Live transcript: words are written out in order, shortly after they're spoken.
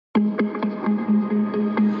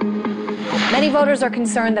Many voters are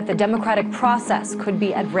concerned that the democratic process could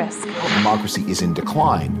be at risk. Democracy is in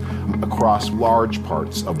decline across large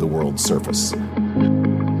parts of the world's surface.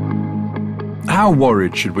 How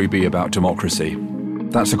worried should we be about democracy?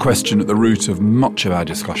 That's a question at the root of much of our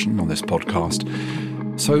discussion on this podcast.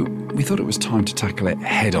 So we thought it was time to tackle it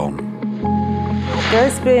head on.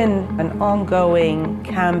 There's been an ongoing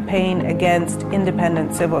campaign against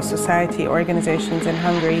independent civil society organizations in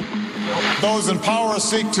Hungary. Those in power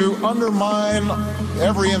seek to undermine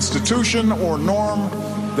every institution or norm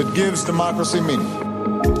that gives democracy meaning.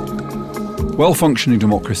 Well-functioning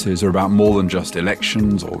democracies are about more than just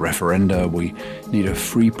elections or referenda. We need a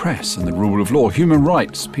free press and the rule of law, human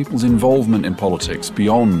rights, people's involvement in politics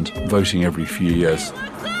beyond voting every few years.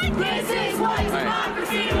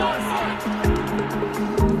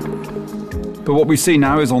 But what we see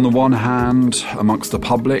now is, on the one hand, amongst the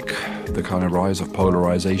public, the kind of rise of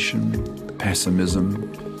polarisation,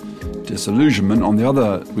 pessimism, disillusionment. On the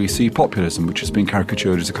other, we see populism, which has been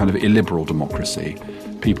caricatured as a kind of illiberal democracy.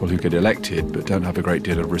 People who get elected but don't have a great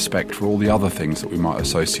deal of respect for all the other things that we might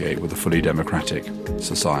associate with a fully democratic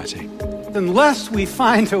society. Unless we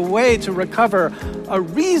find a way to recover a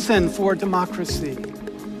reason for democracy,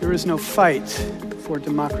 there is no fight for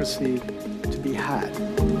democracy to be had.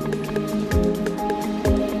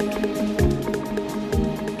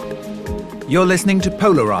 You're listening to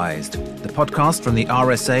Polarised, the podcast from the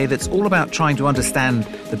RSA that's all about trying to understand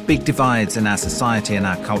the big divides in our society and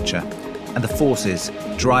our culture and the forces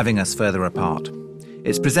driving us further apart.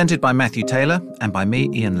 It's presented by Matthew Taylor and by me,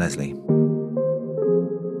 Ian Leslie.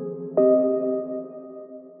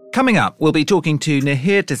 Coming up, we'll be talking to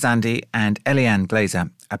Nahir Dazandi and Eliane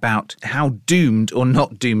Glazer about how doomed or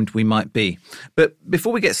not doomed we might be. But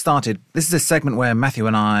before we get started, this is a segment where Matthew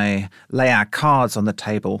and I lay our cards on the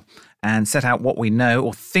table and set out what we know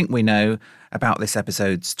or think we know about this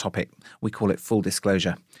episode's topic. We call it Full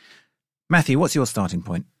Disclosure. Matthew, what's your starting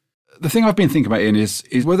point? The thing I've been thinking about, Ian, is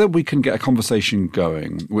whether we can get a conversation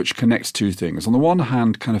going which connects two things. On the one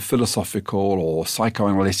hand, kind of philosophical or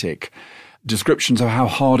psychoanalytic descriptions of how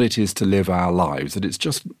hard it is to live our lives, that it's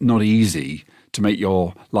just not easy to make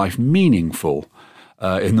your life meaningful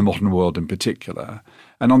in the modern world in particular.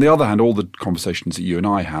 And on the other hand, all the conversations that you and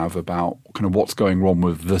I have about kind of what's going wrong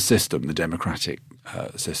with the system, the democratic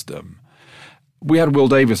system. We had Will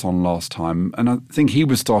Davis on last time, and I think he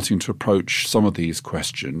was starting to approach some of these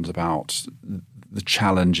questions about the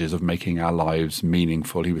challenges of making our lives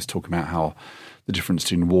meaningful. He was talking about how the difference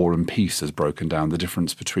between war and peace has broken down, the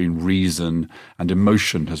difference between reason and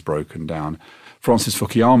emotion has broken down. Francis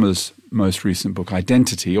Fukuyama's most recent book,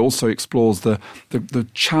 Identity, also explores the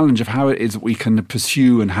challenge of how it is that we can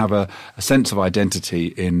pursue and have a sense of identity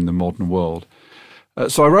in the modern world.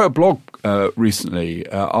 So I wrote a blog recently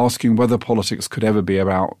asking whether politics could ever be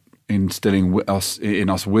about instilling in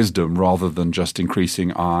us wisdom rather than just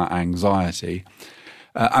increasing our anxiety.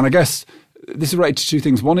 And I guess this is related to two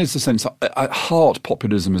things. One is the sense that at heart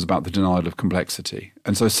populism is about the denial of complexity.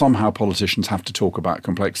 And so somehow politicians have to talk about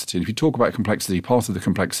complexity. And if you talk about complexity, part of the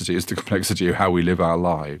complexity is the complexity of how we live our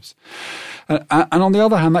lives. And on the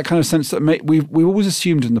other hand, that kind of sense that we've always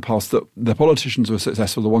assumed in the past that the politicians who are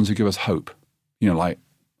successful are the ones who give us hope. You know, like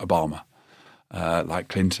Obama, like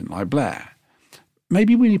Clinton, like Blair.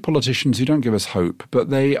 Maybe we need politicians who don't give us hope, but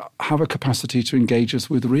they have a capacity to engage us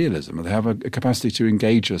with realism. Or they have a capacity to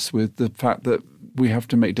engage us with the fact that we have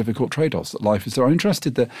to make difficult trade-offs, that life is there. I'm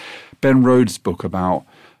interested that Ben Rhodes' book about,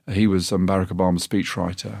 he was Barack Obama's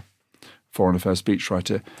speechwriter, foreign affairs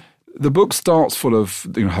speechwriter. The book starts full of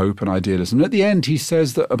hope and idealism. And at the end, he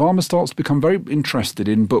says that Obama starts to become very interested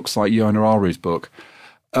in books like Yuval Noah Harari's book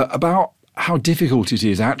about how difficult it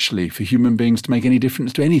is actually for human beings to make any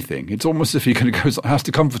difference to anything. It's almost as if he has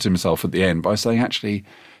to comfort himself at the end by saying, actually,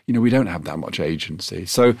 we don't have that much agency.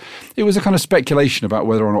 So it was a kind of speculation about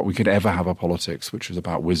whether or not we could ever have a politics which was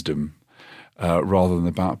about wisdom rather than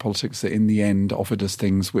about politics that in the end offered us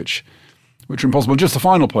things which are impossible. Just a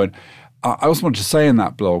final point. I also wanted to say in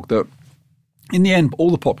that blog that in the end,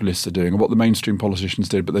 all the populists are doing what the mainstream politicians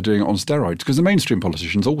did, but they're doing it on steroids. Because the mainstream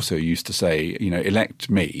politicians also used to say, elect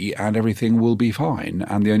me and everything will be fine.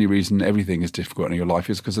 And the only reason everything is difficult in your life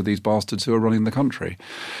is because of these bastards who are running the country.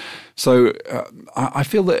 So I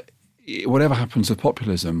feel that whatever happens with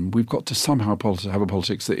populism, we've got to somehow have a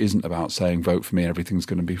politics that isn't about saying, vote for me, everything's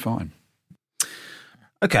going to be fine.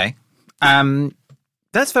 Okay.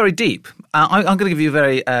 That's very deep. I'm going to give you a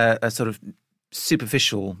very sort of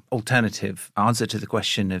superficial alternative answer to the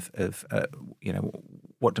question of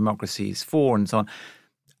what democracy is for and so on.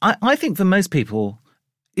 I think for most people,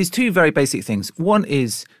 it's two very basic things. One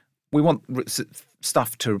is we want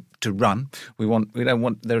stuff to run. We don't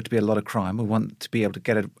want there to be a lot of crime. We want to be able to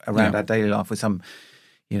get around our daily life with some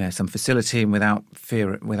facility and without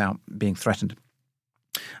fear, without being threatened.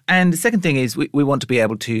 And the second thing is we want to be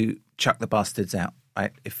able to chuck the bastards out,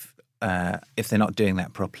 right? If they're not doing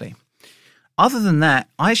that properly. Other than that,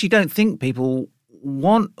 I actually don't think people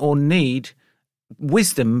want or need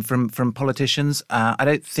wisdom from politicians. I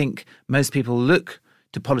don't think most people look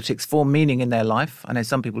to politics for meaning in their life. I know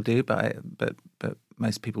some people do, but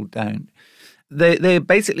most people don't. They're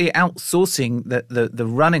basically outsourcing the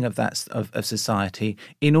running of of society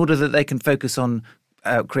in order that they can focus on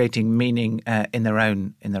creating meaning in their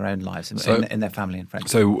own lives, in their family and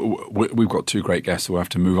friends. So we've got two great guests, so we'll have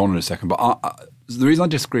to move on in a second. But the reason I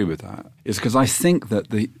disagree with that is because I think that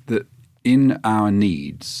that in our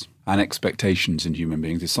needs and expectations in human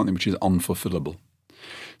beings is something which is unfulfillable.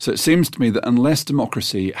 So it seems to me that unless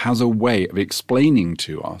democracy has a way of explaining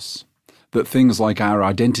to us that things like our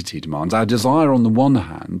identity demands, our desire on the one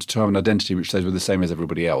hand to have an identity which says we're the same as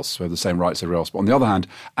everybody else, we have the same rights as everybody else, but on the other hand,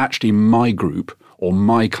 actually my group or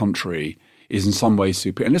my country is in some way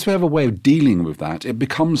superior. Unless we have a way of dealing with that, it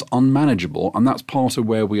becomes unmanageable, and that's part of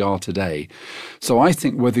where we are today. So I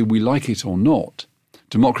think whether we like it or not,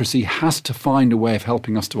 democracy has to find a way of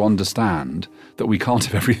helping us to understand that we can't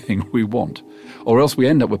have everything we want, or else we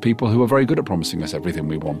end up with people who are very good at promising us everything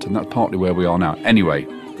we want, and that's partly where we are now. Anyway,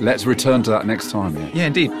 let's return to that next time. Yeah,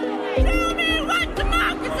 indeed.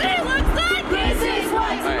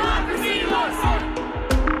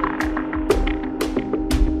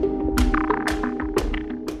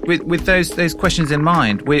 With those questions in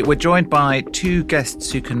mind, we're joined by two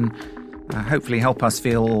guests who can hopefully help us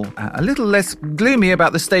feel a little less gloomy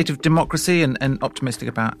about the state of democracy and optimistic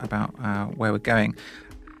about where we're going.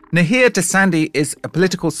 Nahir Dasandi is a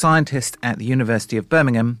political scientist at the University of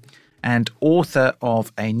Birmingham and author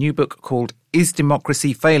of a new book called Is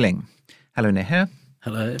Democracy Failing? Hello, Nahir.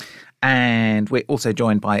 Hello. And we're also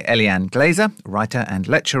joined by Eliane Glazer, writer and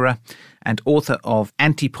lecturer, and author of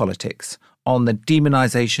Anti-Politics, on the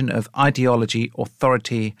demonization of ideology,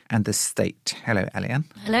 authority, and the state. Hello, Eliane.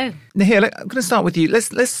 Hello. Nahir, I'm going to start with you.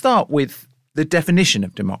 Let's start with the definition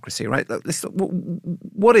of democracy, right?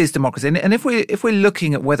 What is democracy? And if we're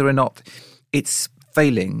looking at whether or not it's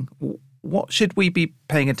failing, what should we be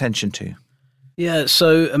paying attention to? Yeah,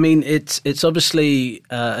 so I mean, it's obviously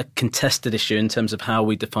a contested issue in terms of how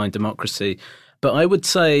we define democracy. But I would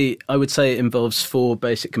say it involves four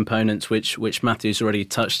basic components, which Matthew's already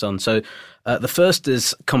touched on. So the first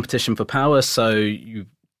is competition for power. So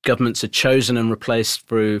governments are chosen and replaced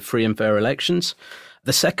through free and fair elections.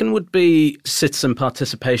 The second would be citizen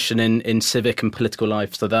participation in civic and political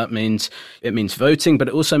life. So that means voting, but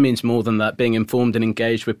it also means more than that, being informed and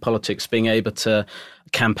engaged with politics, being able to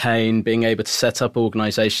campaign, being able to set up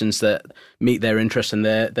organisations that meet their interests and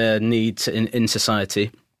their needs in society.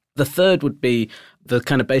 The third would be the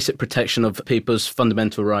kind of basic protection of people's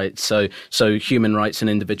fundamental rights. So human rights and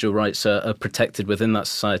individual rights are protected within that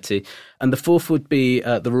society. And the fourth would be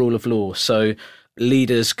the rule of law. So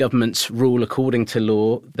leaders, governments rule according to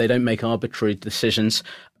law. They don't make arbitrary decisions.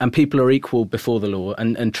 And people are equal before the law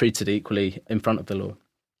and treated equally in front of the law.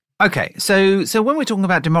 Okay, so when we're talking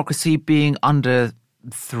about democracy being under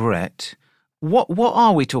threat, what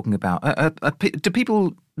are we talking about? Do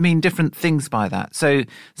people mean different things by that? So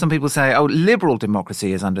some people say, liberal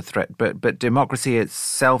democracy is under threat, but democracy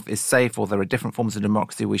itself is safe, or there are different forms of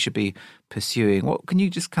democracy we should be pursuing. What can you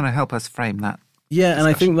just kind of help us frame that? Yeah, and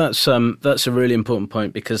I think that's a really important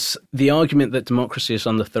point, because the argument that democracy is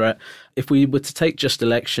under threat, if we were to take just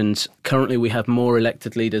elections, currently we have more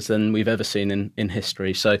elected leaders than we've ever seen in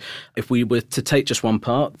history. So if we were to take just one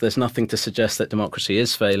part, there's nothing to suggest that democracy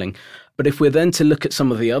is failing. But if we're then to look at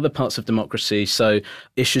some of the other parts of democracy, so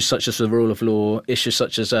issues such as the rule of law, issues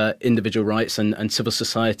such as individual rights and civil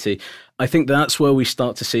society, I think that's where we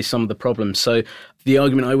start to see some of the problems. So the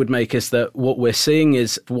argument I would make is that what we're seeing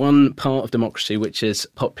is one part of democracy, which is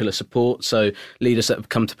popular support, so leaders that have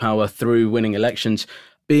come to power through winning elections,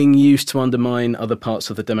 being used to undermine other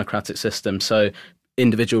parts of the democratic system. So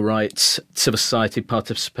individual rights, civil society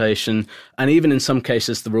participation, and even in some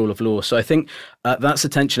cases, the rule of law. So I think that's a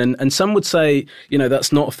tension. And some would say,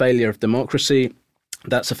 that's not a failure of democracy.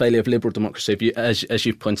 That's a failure of liberal democracy, as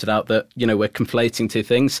you've pointed out, that, we're conflating two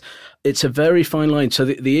things. It's a very fine line. So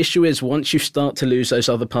the issue is, once you start to lose those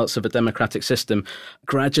other parts of a democratic system,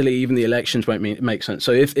 gradually even the elections won't make sense.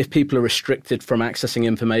 So if people are restricted from accessing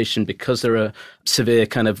information because there are severe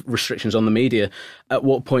kind of restrictions on the media, at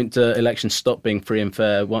what point do elections stop being free and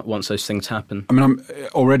fair once those things happen? I mean, I'm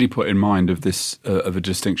already put in mind of this of a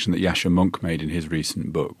distinction that Yascha Mounk made in his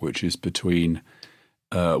recent book, which is between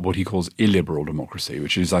what he calls illiberal democracy,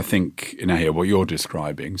 which is, I think, here what you're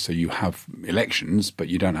describing. So you have elections, but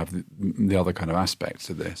you don't have the other kind of aspects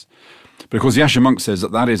of this. But of course, Yascha Mounk says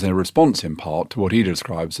that is a response in part to what he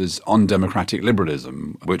describes as undemocratic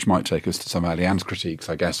liberalism, which might take us to some Allianz critiques,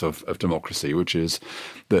 I guess, of democracy, which is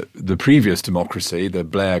that the previous democracy, the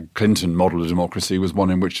Blair-Clinton model of democracy, was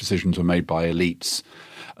one in which decisions were made by elites.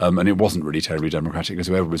 And it wasn't really terribly democratic because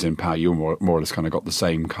whoever was in power, you more or less kind of got the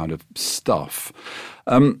same kind of stuff.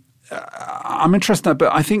 I'm interested in that,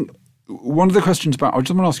 but I think one of the questions I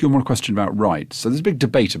just want to ask you one question about rights. So there's a big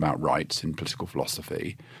debate about rights in political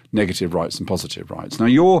philosophy, negative rights and positive rights. Now,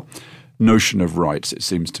 your notion of rights, it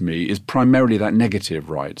seems to me, is primarily that negative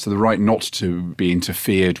right. So the right not to be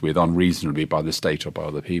interfered with unreasonably by the state or by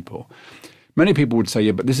other people. Many people would say,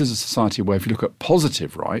 yeah, but this is a society where if you look at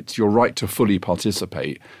positive rights, your right to fully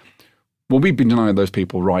participate, well, we've been denying those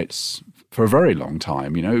people rights for a very long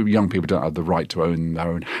time. You know, young people don't have the right to own their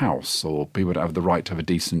own house, or people don't have the right to have a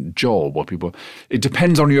decent job, or it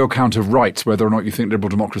depends on your account of rights whether or not you think liberal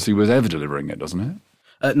democracy was ever delivering it, doesn't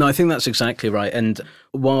it? No, I think that's exactly right. And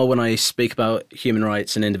while when I speak about human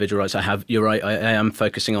rights and individual rights, you're right, I am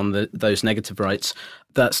focusing on those negative rights.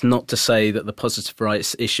 That's not to say that the positive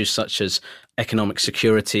rights issues such as economic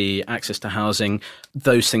security, access to housing,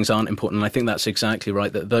 those things aren't important. And I think that's exactly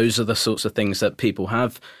right, that those are the sorts of things that people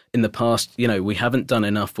have in the past. You know, we haven't done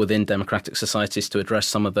enough within democratic societies to address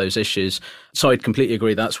some of those issues. So I'd completely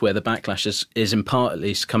agree that's where the backlash is in part at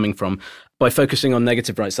least coming from. By focusing on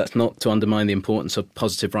negative rights, that's not to undermine the importance of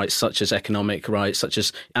positive rights such as economic rights, such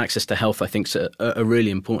as access to health, I think is a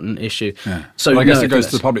really important issue. Yeah. So I guess it goes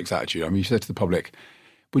to the public's attitude. I mean, you said to the public,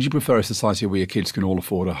 would you prefer a society where your kids can all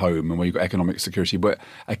afford a home and where you've got economic security, but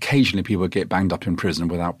occasionally people get banged up in prison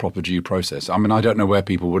without proper due process? I mean, I don't know where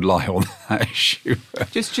people would lie on that issue.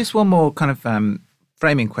 Just one more kind of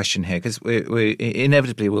framing question here, because we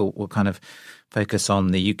inevitably we'll kind of focus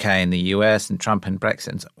on the UK and the US and Trump and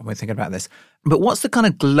Brexit when we're thinking about this. But what's the kind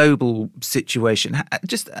of global situation?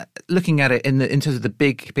 Just looking at it in terms of the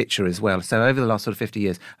big picture as well. So over the last sort of 50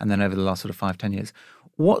 years and then over the last sort of 5-10 years,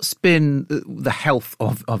 what's been the health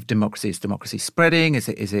of democracy? Is democracy spreading? Is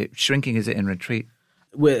it shrinking? Is it in retreat?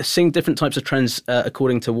 We're seeing different types of trends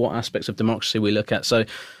according to what aspects of democracy we look at. So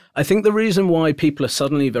I think the reason why people are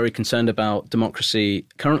suddenly very concerned about democracy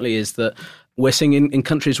currently is that we're seeing in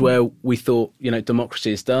countries where we thought,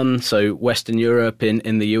 democracy is done, so Western Europe,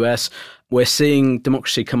 in the US, we're seeing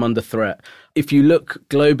democracy come under threat. If you look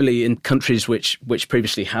globally in countries which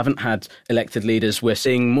previously haven't had elected leaders, we're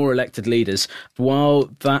seeing more elected leaders. While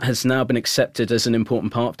that has now been accepted as an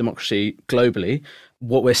important part of democracy globally,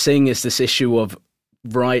 what we're seeing is this issue of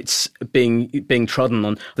rights being trodden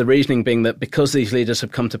on. The reasoning being that because these leaders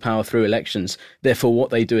have come to power through elections, therefore what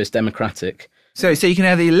they do is democratic. So you can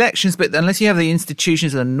have the elections, but unless you have the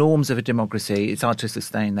institutions and the norms of a democracy, it's hard to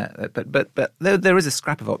sustain that. But there is a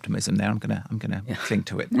scrap of optimism there. I'm gonna cling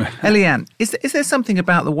to it. Eliane, is there something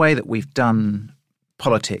about the way that we've done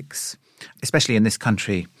politics, especially in this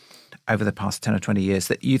country, over the past 10 or 20 years,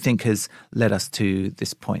 that you think has led us to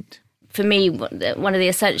this point? For me, one of the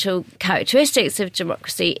essential characteristics of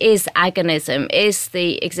democracy is agonism, is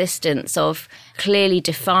the existence of clearly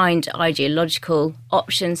defined ideological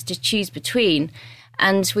options to choose between.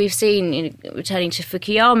 And we've seen, returning to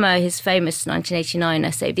Fukuyama, his famous 1989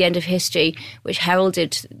 essay, The End of History, which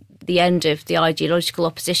heralded the end of the ideological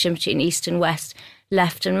opposition between East and West,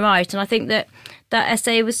 left and right. And I think that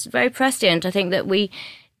essay was very prescient. I think that we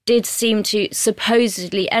did seem to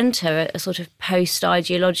supposedly enter a sort of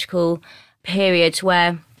post-ideological period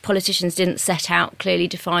where politicians didn't set out clearly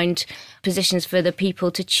defined positions for the people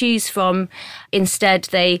to choose from. Instead,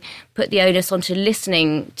 they put the onus onto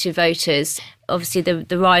listening to voters. Obviously,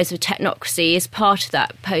 the rise of technocracy is part of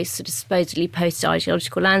that supposedly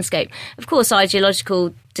post-ideological landscape. Of course,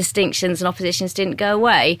 ideological distinctions and oppositions didn't go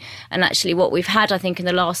away. And actually what we've had, I think, in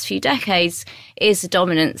the last few decades is the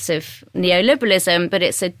dominance of neoliberalism, but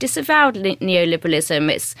it's a disavowed neoliberalism.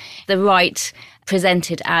 It's the right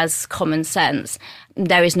presented as common sense.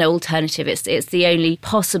 There is no alternative. It's the only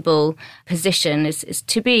possible position is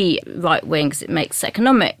to be right-wing because it makes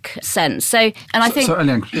economic sense. So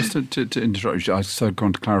Eliane, just to interrupt you, I so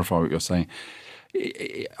want to clarify what you're saying.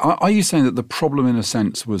 Are you saying that the problem, in a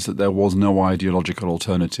sense, was that there was no ideological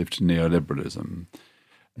alternative to neoliberalism?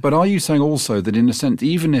 But are you saying also that, in a sense,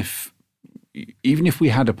 even if we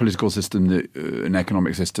had a political system, an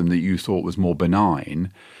economic system that you thought was more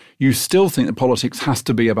benign, you still think that politics has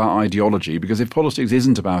to be about ideology, because if politics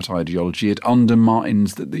isn't about ideology, it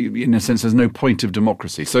undermines that in a sense, there's no point of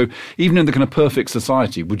democracy. So even in the kind of perfect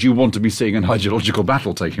society, would you want to be seeing an ideological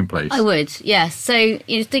battle taking place? I would, yes. So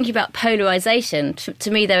thinking about polarisation,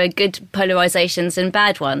 to me there are good polarisations and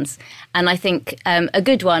bad ones. And I think a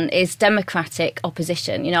good one is democratic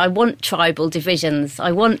opposition. I want tribal divisions.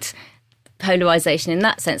 I want polarisation in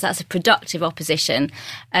that sense. That's a productive opposition.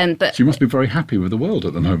 But so you must be very happy with the world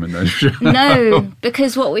at the moment, then. No,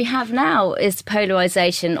 because what we have now is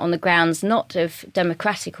polarisation on the grounds not of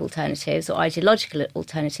democratic alternatives or ideological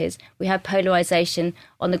alternatives. We have polarisation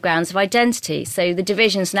on the grounds of identity. So the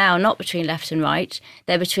divisions now are not between left and right.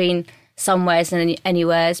 They're between somewheres and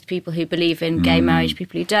anywheres, people who believe in gay marriage,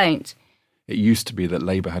 people who don't. It used to be that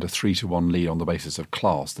Labour had a 3-to-1 lead on the basis of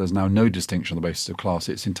class. There's now no distinction on the basis of class.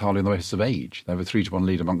 It's entirely on the basis of age. They have a 3-to-1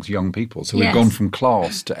 lead amongst young people. So we've gone from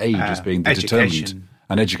class to age as being the determinant.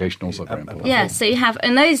 And education also very important. Yeah, so you have,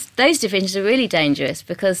 and those divisions are really dangerous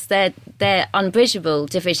because they're unbridgeable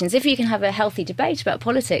divisions. If you can have a healthy debate about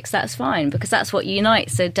politics, that's fine, because that's what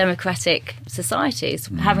unites a democratic societies,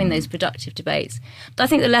 having those productive debates. But I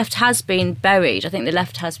think the left has been buried. I think the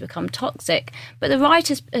left has become toxic, but the right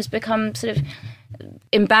has become sort of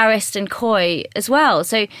embarrassed and coy as well.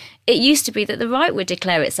 So it used to be that the right would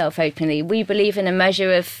declare itself openly. We believe in a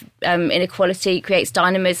measure of inequality creates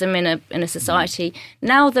dynamism in a society.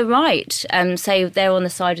 Now the right say they're on the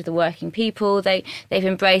side of the working people. They've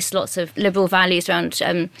embraced lots of liberal values around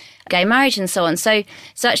gay marriage and so on. So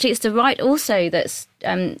actually it's the right also that's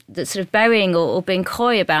sort of burying or being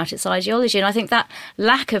coy about its ideology. And I think that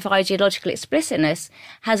lack of ideological explicitness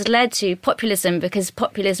has led to populism, because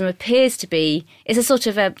populism appears to be, it's a sort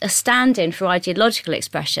of a stand-in for ideological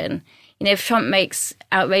expression. If Trump makes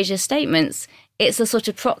outrageous statements, it's a sort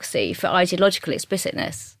of proxy for ideological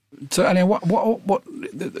explicitness. So, Eliane, one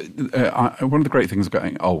of the great things of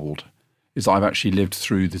getting old is I've actually lived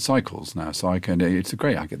through the cycles now. So I get this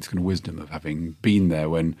kind of wisdom of having been there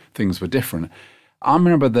when things were different. I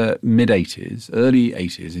remember the mid-'80s, early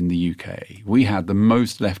 80s in the UK, we had the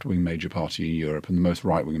most left-wing major party in Europe and the most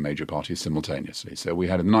right-wing major party simultaneously. So we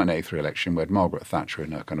had in the 1983 election, we had Margaret Thatcher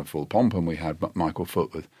in her kind of full pomp, and we had Michael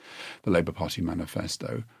Foot with the Labour Party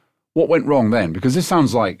manifesto. What went wrong then? Because this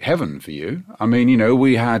sounds like heaven for you. I mean,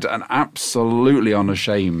 we had an absolutely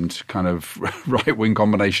unashamed kind of right-wing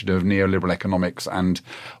combination of neoliberal economics and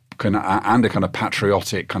a kind of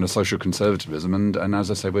patriotic kind of social conservatism. And as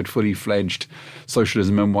I say, we had fully fledged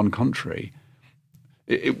socialism in one country.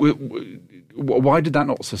 Why did that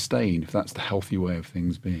not sustain, if that's the healthy way of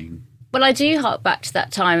things being? Well, I do hark back to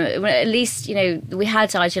that time. At least, we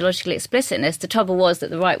had ideological explicitness. The trouble was that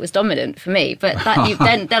the right was dominant for me. But that you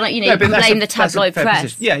blame the tabloid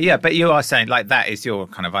press. Yeah. But you are saying that is your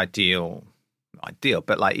kind of ideal. But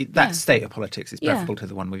that state of politics is preferable to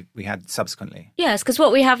the one we had subsequently. Yes, because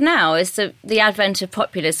what we have now is the advent of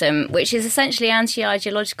populism, which is essentially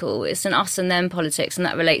anti-ideological. It's an us and them politics, and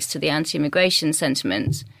that relates to the anti-immigration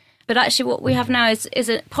sentiment. But actually what we have now is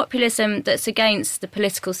a populism that's against the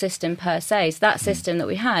political system per se, so that system that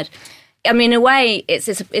we had. I mean, in a way, it's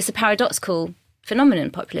a paradoxical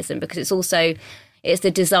phenomenon, populism, because it's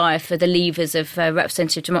the desire for the levers of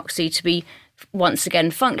representative democracy to be once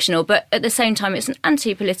again functional, but at the same time it's an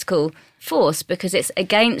anti-political force because it's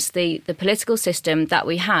against the political system that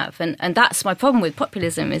we have. And that's my problem with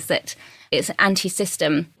populism, is that it's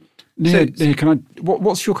anti-system.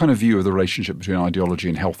 What's your kind of view of the relationship between ideology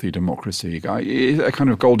and healthy democracy? A kind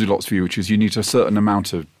of Goldilocks view, which is you need a certain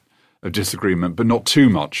amount of disagreement, but not too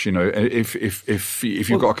much. If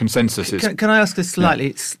you've got a consensus. Can I ask a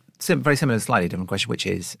slightly, very similar, slightly different question, which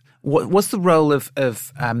is what's the role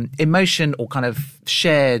of emotion or kind of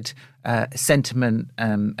shared sentiment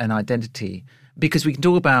and identity? Because we can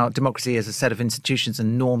talk about democracy as a set of institutions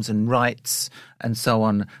and norms and rights and so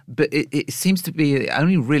on, but it seems to be it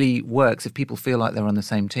only really works if people feel like they're on the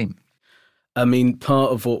same team. I mean,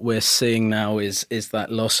 part of what we're seeing now is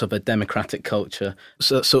that loss of a democratic culture.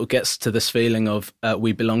 So it sort of gets to this feeling of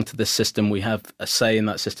we belong to this system, we have a say in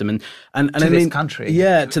that system, and to this country.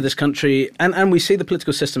 Yeah, to this country, and we see the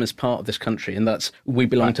political system as part of this country, and that's we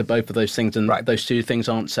belong to both of those things, and those two things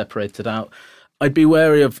aren't separated out. I'd be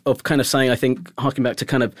wary of kind of saying, I think, harking back to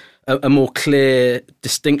kind of a more clear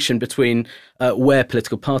distinction between where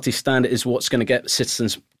political parties stand is what's going to get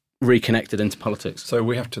citizens reconnected into politics. So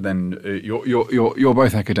we have to then, you're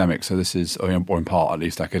both academics, so this is, or in part at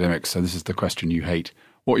least academics, so this is the question you hate.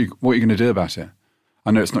 What are you going to do about it? I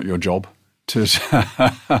know it's not your job,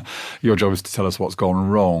 Your job is to tell us what's gone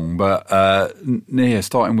wrong. But Nihir,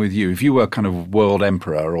 starting with you, if you were kind of world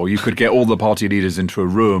emperor, or you could get all the party leaders into a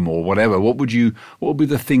room or whatever, what would be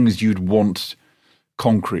the things you'd want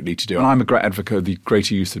concretely to do? And I'm a great advocate of the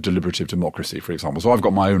greater use of deliberative democracy, for example. So I've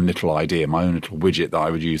got my own little idea, my own little widget that I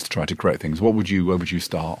would use to try to create things. Where would you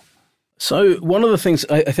start? So one of the things,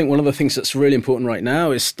 I think one of the things that's really important right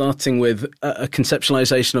now is starting with a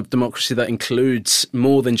conceptualization of democracy that includes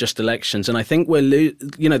more than just elections. And I think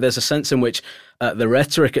there's a sense in which the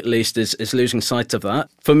rhetoric, at least, is losing sight of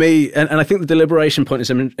that. For me, and I think the deliberation point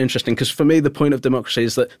is interesting, because for me, the point of democracy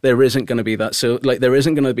is that there isn't going to be that. So there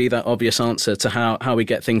isn't going to be that obvious answer to how we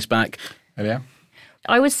get things back. Yeah.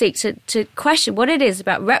 I would seek to question what it is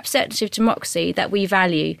about representative democracy that we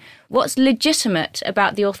value. What's legitimate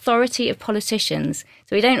about the authority of politicians?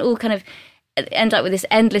 So we don't all kind of end up with this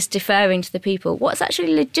endless deferring to the people. What's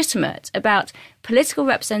actually legitimate about political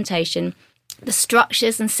representation, the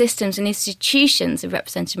structures and systems and institutions of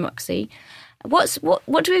representative democracy?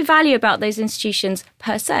 What do we value about those institutions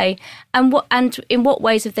per se, and in what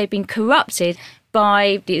ways have they been corrupted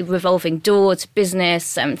by the revolving door to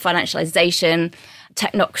business and financialisation,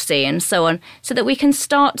 technocracy and so on, so that we can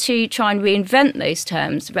start to try and reinvent those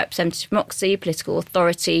terms: representative democracy, political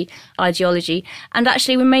authority, ideology, and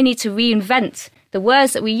actually we may need to reinvent the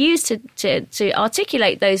words that we use to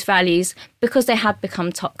articulate those values, because they have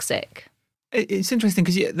become toxic. It's interesting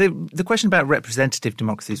because the question about representative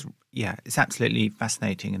democracy is, it's absolutely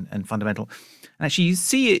fascinating and fundamental. And actually, you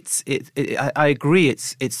see, I agree,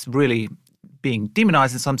 it's really being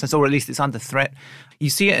demonized in some sense, or at least it's under threat. You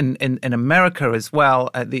see it in America as well.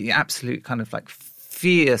 The absolute kind of like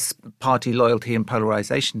fierce party loyalty and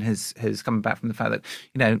polarization has come about from the fact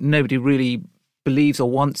that nobody really believes or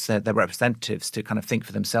wants their representatives to kind of think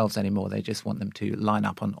for themselves anymore. They just want them to line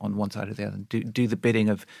up on one side or the other and do the bidding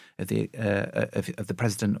of the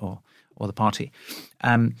president or the party.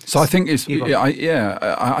 So I think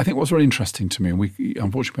I think what's really interesting to me, and we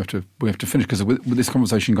unfortunately we have to finish because with this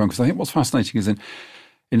conversation going, because I think what's fascinating is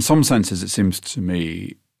in some senses it seems to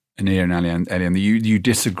me, Nihir and Elian, that you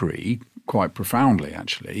disagree quite profoundly,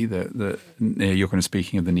 actually, that you're kind of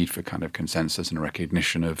speaking of the need for kind of consensus and a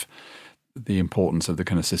recognition of the importance of the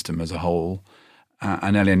kind of system as a whole.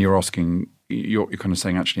 And Elian, you're kind of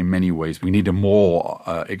saying actually in many ways we need a more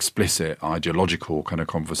explicit ideological kind of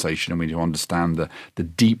conversation, and we need to understand the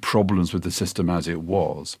deep problems with the system as it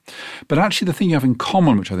was. But actually the thing you have in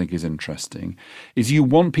common, which I think is interesting, is you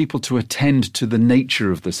want people to attend to the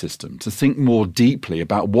nature of the system, to think more deeply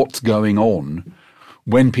about what's going on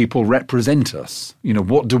when people represent us.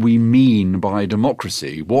 What do we mean by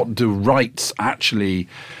democracy? What do rights actually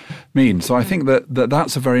mean? So I think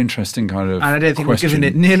that's a very interesting kind of and I don't think question. We've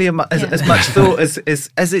given it nearly as much thought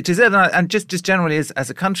as it deserves. And just generally as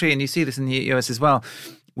a country, and you see this in the US as well,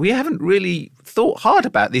 we haven't really thought hard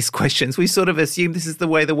about these questions. We sort of assume this is the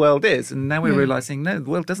way the world is. And now we're realising, no, the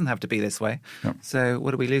world doesn't have to be this way. Yep. So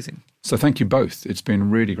what are we losing? So thank you both. It's been a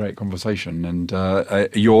really great conversation. And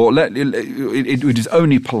it is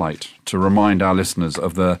only polite to remind our listeners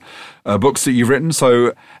of the books that you've written.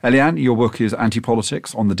 So Elian, your book is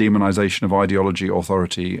Anti-Politics: On the Demonisation of Ideology,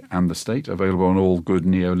 Authority and the State, available on all good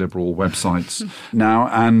neoliberal websites now.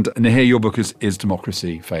 And Nihir, your book is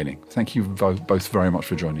Democracy Failing. Thank you both very much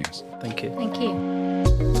for joining us. Thank you. Thank you.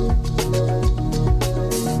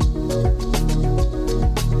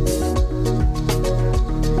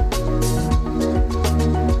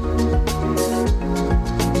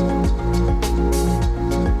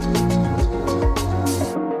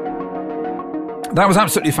 That was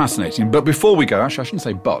absolutely fascinating. But before we go, actually I shouldn't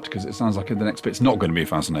say but, because it sounds like the next bit's not going to be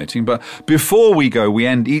fascinating. But before we go, we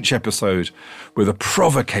end each episode with a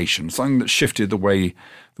provocation, something that shifted the way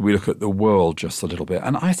that we look at the world just a little bit.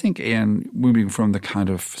 And I think, Ian, moving from the kind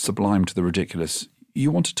of sublime to the ridiculous,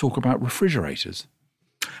 you want to talk about refrigerators.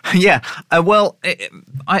 Yeah. Well,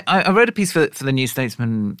 I wrote a piece for the New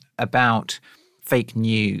Statesman about fake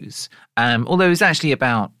news, although it was actually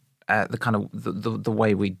about the kind of the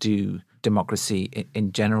way we do democracy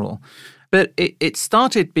in general. But it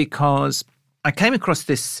started because I came across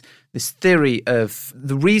this theory of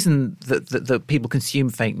the reason that people consume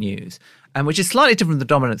fake news, and which is slightly different from the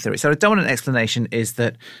dominant theory. So a dominant explanation is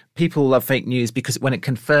that people love fake news because when it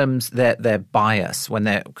confirms their bias,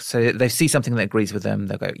 so they see something that agrees with them,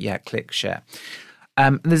 they'll go, yeah, click, share.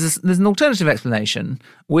 There's an alternative explanation,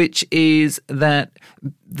 which is that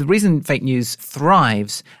the reason fake news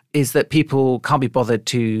thrives is that people can't be bothered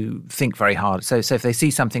to think very hard. So if they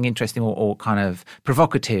see something interesting or kind of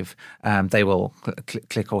provocative, they will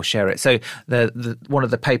click or share it. So the one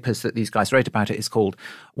of the papers that these guys wrote about it is called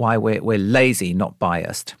 "Why We're Lazy, Not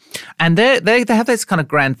Biased," and they have this kind of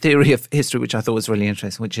grand theory of history, which I thought was really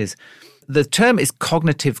interesting, which is the term is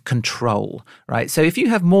cognitive control, right? So if you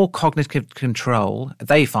have more cognitive control,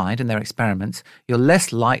 they find in their experiments, you're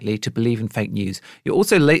less likely to believe in fake news. You're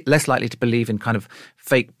also less likely to believe in kind of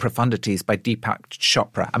fake profundities by Deepak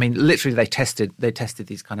Chopra. I mean, literally, they tested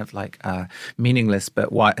these kind of like meaningless but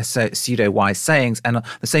pseudo-wise sayings, and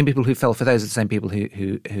the same people who fell for those are the same people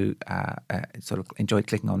who sort of enjoyed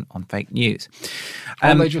clicking on fake news.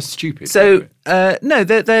 Are they just stupid? So no,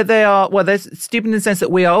 they are. Well, they're stupid in the sense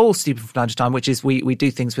that we are all stupid from time to time, which is we do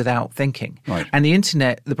things without thinking. Right. And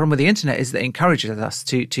the problem with the internet is that it encourages us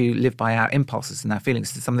to live by our impulses and our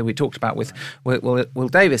feelings. It's something we talked about with Will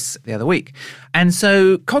Davis the other week. And so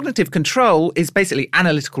cognitive control is basically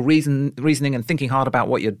analytical reasoning and thinking hard about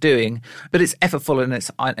what you're doing, but it's effortful and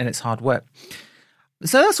it's hard work.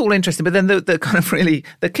 So that's all interesting. But then the kind of really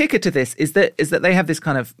the kicker to this is that they have this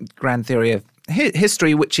kind of grand theory of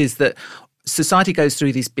history, which is that society goes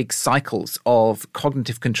through these big cycles of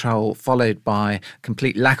cognitive control followed by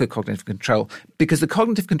complete lack of cognitive control, because the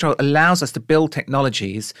cognitive control allows us to build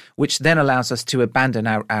technologies, which then allows us to abandon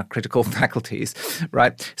our critical faculties,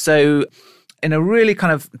 right? So in a really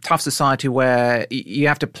kind of tough society where you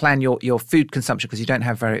have to plan your food consumption because you don't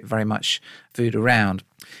have very, very much food around,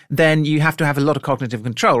 then you have to have a lot of cognitive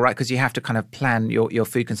control, right? Because you have to kind of plan your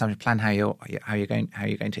food consumption, plan how you're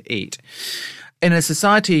going to eat. In a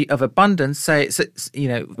society of abundance, say,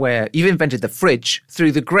 where you've invented the fridge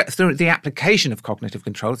through the application of cognitive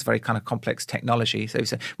control, it's a very kind of complex technology.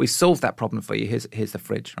 So we've solved that problem for you. Here's the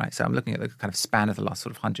fridge, right? So I'm looking at the kind of span of the last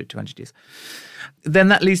sort of 100, 200 years. Then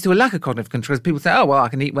that leads to a lack of cognitive control. People say, oh, well, I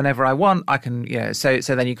can eat whenever I want. I can, so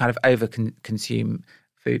then you kind of consume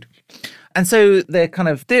food. And so their kind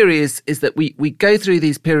of theory is that we go through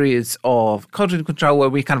these periods of cognitive control where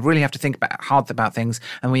we kind of really have to think hard about things,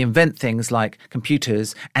 and we invent things like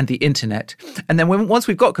computers and the internet. And then once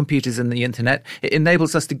we've got computers and the internet, it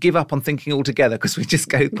enables us to give up on thinking altogether because we just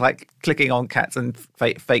go like clicking on cats and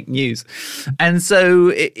fake news. And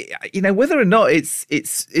so, whether or not it's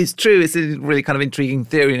true, it's a really kind of intriguing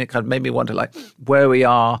theory, and it kind of made me wonder like where we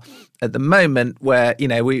are at the moment, where,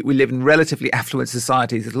 we live in relatively affluent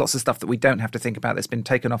societies. There's lots of stuff that we don't have to think about that's been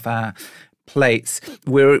taken off our plates.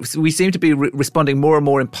 We seem to be responding more and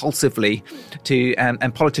more impulsively to,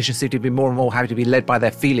 and politicians seem to be more and more happy to be led by their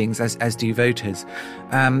feelings, as do voters.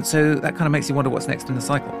 So that kind of makes you wonder what's next in the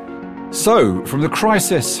cycle. So, from the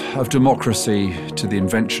crisis of democracy to the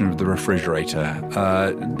invention of the refrigerator,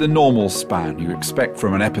 the normal span you expect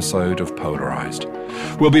from an episode of Polarised.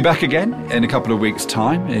 We'll be back again in a couple of weeks'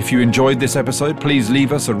 time. If you enjoyed this episode, please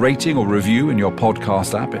leave us a rating or review in your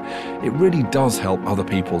podcast app. It really does help other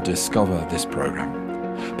people discover this programme.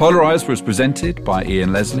 Polarised was presented by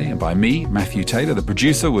Ian Leslie and by me, Matthew Taylor. The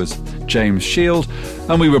producer was James Shield,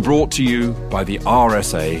 and we were brought to you by the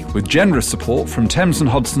RSA with generous support from Thames and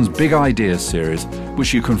Hudson's Big Ideas series,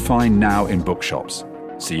 which you can find now in bookshops.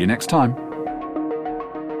 See you next time.